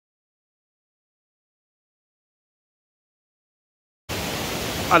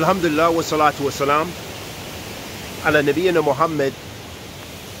Alhamdulillah wa salatu wa salam ala nabiyyina Muhammad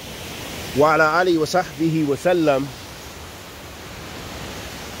wa ala alihi wa sahbihi wa sallam.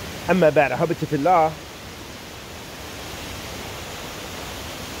 Amma ba'd, ahabati fillah.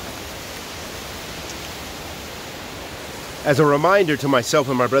 As a reminder to myself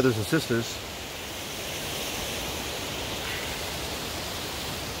and my brothers and sisters,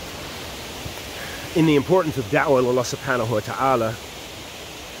 in the importance of da'wah to Allah subhanahu wa ta'ala,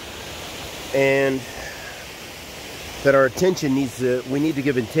 and that our attention we need to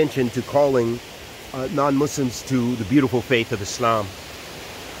give attention to calling non-Muslims to the beautiful faith of Islam.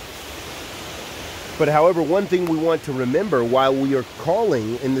 But however, one thing we want to remember while we are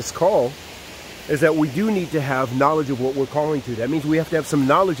calling in this call is that we do need to have knowledge of what we're calling to. That means we have to have some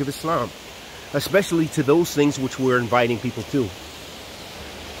knowledge of Islam, especially to those things which we're inviting people to.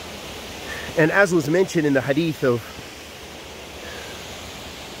 And as was mentioned in the hadith of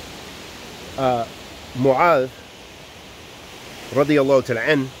Mu'adh radiyallahu ta'ala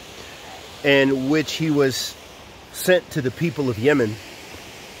an, in which he was sent to the people of Yemen.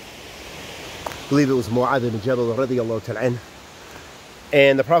 I believe it was Mu'adh ibn Jabal radiyallahu ta'ala an.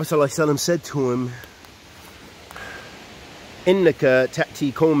 And the Prophet ﷺ said to him, إِنَّكَ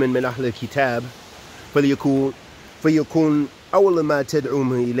تَأْتِي قَوْمًا مِنْ أَهْلِ الْكِتَابِ فَيَكُونْ أَوَّلَ مَا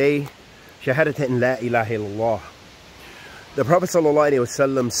تَدْعُوهُمْ إِلَيْهِ شَهَادَةَ أَنْ لَا إِلَهَ إِلَّا اللَّهِ. The Prophet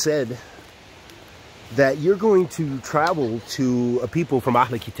ﷺ said that you're going to travel to a people from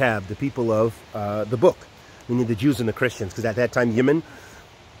Ahl Kitab, the people of the book, meaning the Jews and the Christians, because at that time Yemen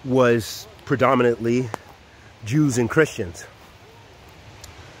was predominantly Jews and Christians.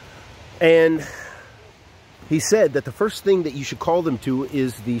 And he said that the first thing that you should call them to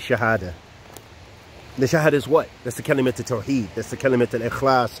is the Shahada. The Shahada is what? That's the Kalimat al-Tawheed. That's the Kalimat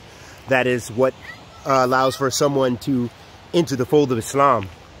al-Ikhlas. That is what allows for someone to enter the fold of Islam.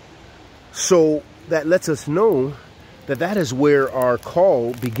 So that lets us know that that is where our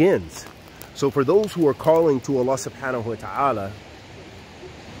call begins. So for those who are calling to Allah subhanahu wa ta'ala,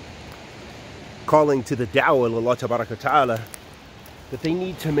 calling to the da'wah of Allah tabarak wa ta'ala, that they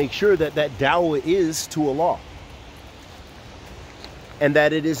need to make sure that that da'wah is to Allah, and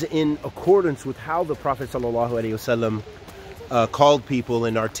that it is in accordance with how the Prophet sallallahu alaihi wasallam called people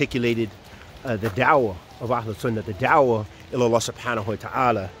and articulated the da'wah of Ahlul Sunnah, the da'wah ila Allah subhanahu wa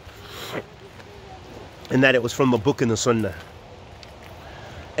ta'ala, and that it was from the book and the Sunnah.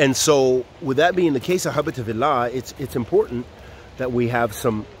 And so with that being the case, ahabati fillah, it's important that we have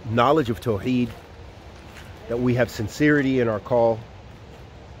some knowledge of Tawheed, that we have sincerity in our call,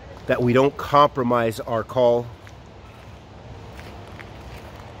 that we don't compromise our call,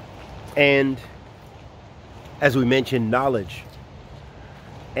 and as we mentioned, knowledge.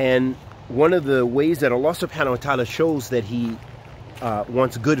 And one of the ways that Allah subhanahu wa ta'ala shows that He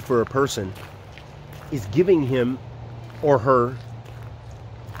wants good for a person is giving him or her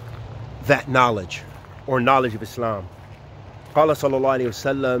that knowledge, or knowledge of Islam. Qala sallallahu alayhi wa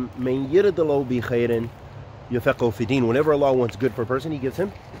sallam, man yuridillahu bi khairin yufaqihu fi din. Whenever Allah wants good for a person, He gives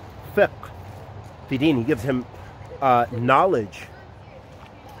him fiqh fi din. He gives him knowledge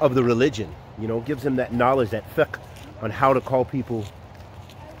of the religion. You know, gives him that knowledge, that fiqh, on how to call people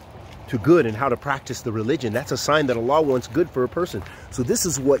to good and how to practice the religion. That's a sign that Allah wants good for a person. So this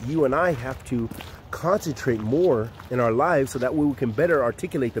is what you and I have to concentrate more in our lives, so that way we can better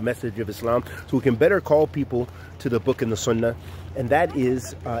articulate the message of Islam, so we can better call people to the book and the Sunnah, and that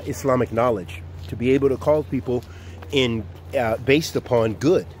is Islamic knowledge. To be able to call people in based upon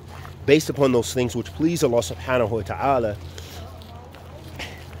good, based upon those things which please Allah subhanahu wa ta'ala,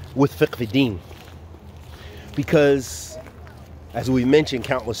 with fiqh fi din. Because as we mentioned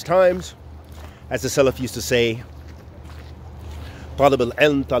countless times, as the Salaf used to say, talib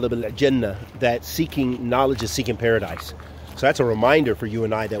al-ilm, talib al-jannah, that seeking knowledge is seeking paradise. So that's a reminder for you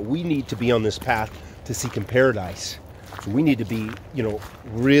and I that we need to be on this path to seeking paradise. So we need to be, you know,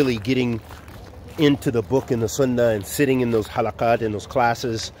 really getting into the book and the Sunnah and sitting in those halaqat and those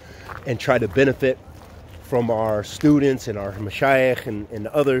classes and try to benefit from our students and our mashayikh and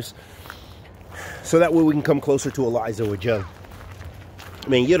others, so that way we can come closer to Allah Azza wa Jal. The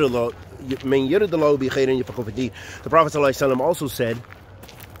Prophet ﷺ also said,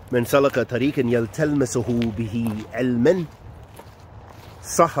 "Man salaka tariqan yaltalmasuhu bihi ilman,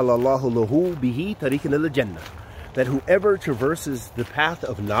 sahalallahu lahu bihi tariqan al-jannah." That whoever traverses the path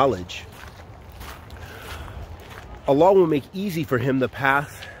of knowledge, Allah will make easy for him the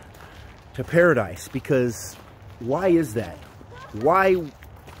path to paradise. Because why is that? Why,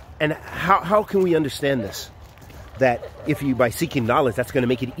 and how can we understand this? that if you, by seeking knowledge, that's going to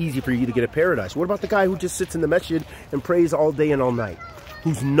make it easy for you to get a paradise. What about the guy who just sits in the masjid and prays all day and all night,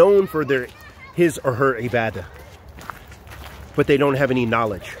 who's known for his or her ibadah, but they don't have any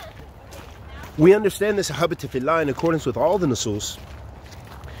knowledge? We understand this habit fillah in accordance with all the nusus,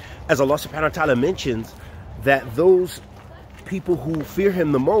 as Allah subhanahu wa ta'ala mentions that those people who fear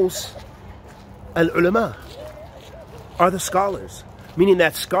Him the most, al-ulama, are the scholars. Meaning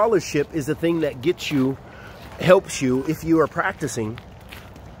that scholarship is the thing that helps you if you are practicing.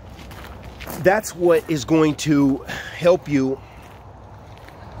 That's what is going to help you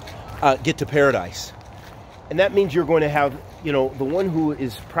get to paradise. And that means you're going to have, the one who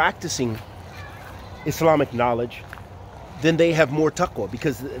is practicing Islamic knowledge, then they have more taqwa,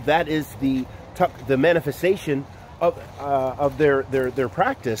 because that is the manifestation of their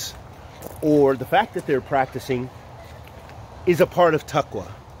practice, or the fact that they're practicing is a part of taqwa.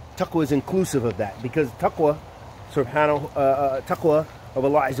 Taqwa is inclusive of that, because taqwa, taqwa of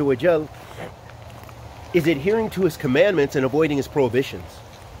Allah Azza wa Jal, is adhering to His commandments and avoiding His prohibitions.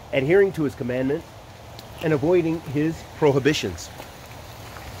 Adhering to His commandments and avoiding His prohibitions.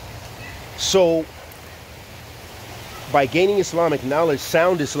 So, by gaining Islamic knowledge,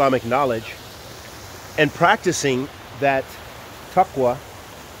 sound Islamic knowledge, and practicing that taqwa,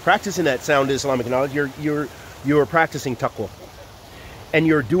 practicing that sound Islamic knowledge, you're practicing taqwa, and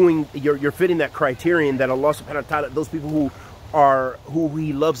you're fitting that criterion that Allah subhanahu wa ta'ala, those people who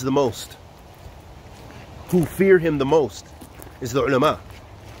He loves the most, who fear Him the most, is the ulama.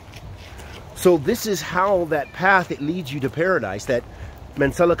 So this is how that path, it leads you to paradise. That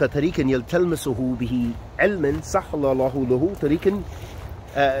man salaka tariqan yaltalmisuhu bihi ilman sahhala Allahu lahu tariqan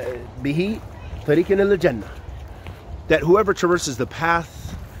bihi tariqan al-jannah. That whoever traverses the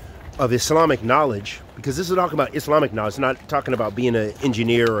path of Islamic knowledge, because this is talking about Islamic knowledge, it's not talking about being an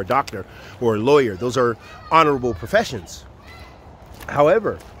engineer or a doctor or a lawyer. Those are honorable professions.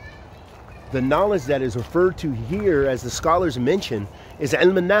 However, the knowledge that is referred to here, as the scholars mention, is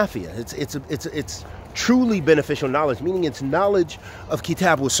ilm al-nafiya. It's truly beneficial knowledge, meaning it's knowledge of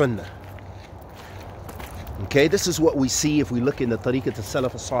Kitab wa Sunnah. Okay, this is what we see if we look in the Tariqat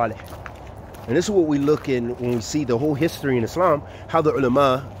al-Salaf al-Salih. And this is what we look in when we see the whole history in Islam, how the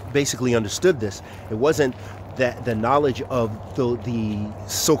ulama basically understood this. It wasn't that the knowledge of the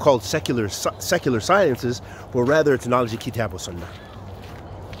so-called secular sciences, but rather it's knowledge of Kitab wa Sunnah.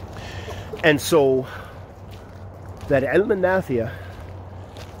 And so that ilm al-nafiya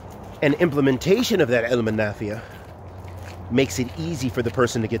and implementation of that ilm al-nafiya makes it easy for the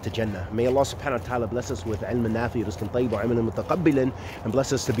person to get to Jannah. May Allah subhanahu wa ta'ala bless us with ilm al-nafiya, rizqan tayyib wa amalan mutaqabbilan, and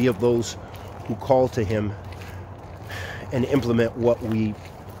bless us to be of those who call to Him and implement what we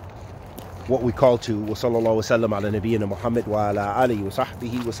call to. Wa sallallahu wa sallam ala nabiyyina Muhammad wa ala alihi wa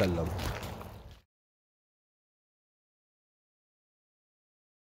sahbihi wa sallam.